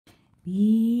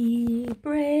Be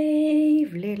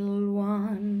brave, little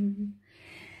one.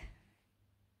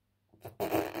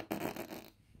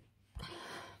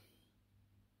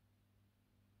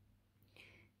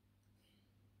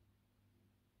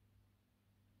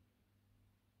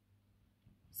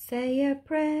 Say a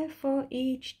prayer for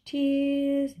each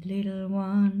tears, little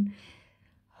one.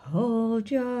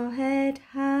 Hold your head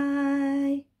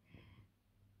high.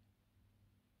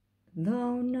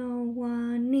 Though no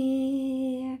one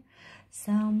near,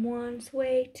 someone's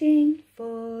waiting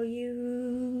for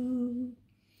you.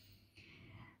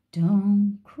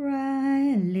 Don't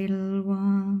cry, little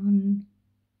one.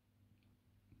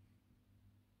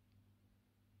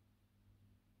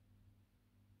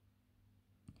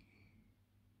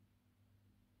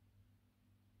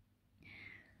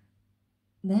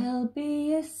 There'll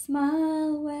be a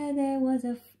smile where there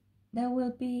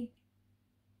will be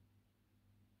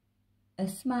a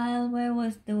smile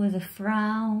where there was a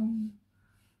frown.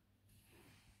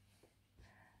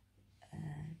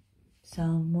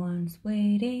 Someone's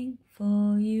waiting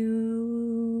for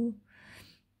you.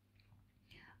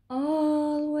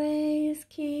 Always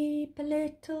keep a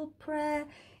little prayer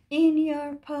in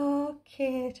your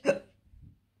pocket.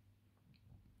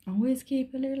 Always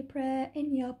keep a little prayer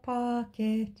in your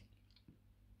pocket.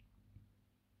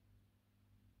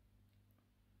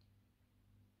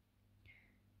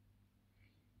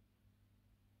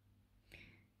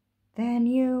 Then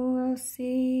you will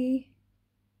see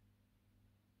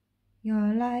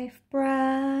your life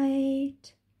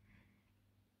bright.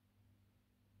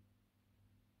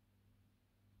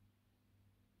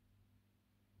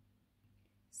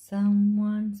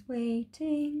 Someone's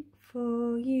waiting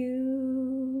for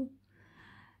you.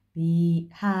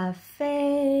 Have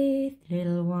faith,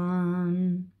 little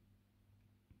one,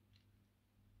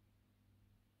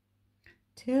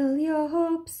 till your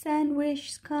hopes and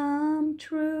wishes come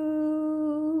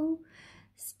true.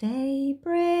 Stay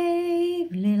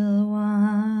brave, little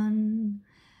one.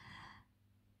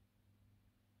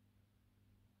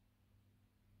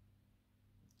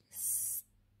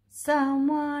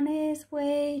 Someone is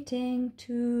waiting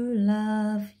to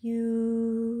love you.